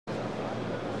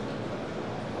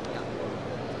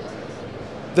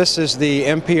This is the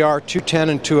MPR 210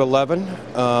 and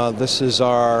 211. This is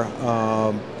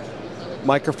our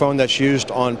microphone that's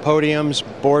used on podiums,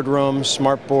 boardrooms,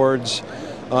 smart boards,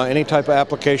 any type of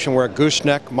application where a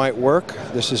gooseneck might work.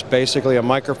 This is basically a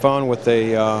microphone with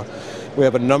we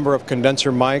have a number of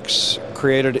condenser mics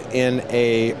created in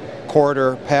a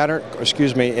corridor pattern,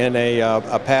 in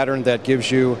a pattern that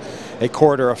gives you a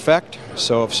corridor effect.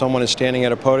 So if someone is standing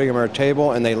at a podium or a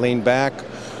table and they lean back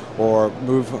or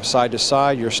move side to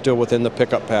side, you're still within the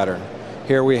pickup pattern.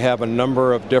 Here we have a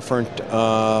number of different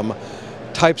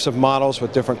types of models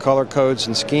with different color codes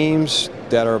and schemes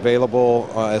that are available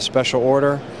as special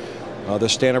order. The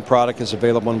standard product is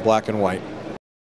available in black and white.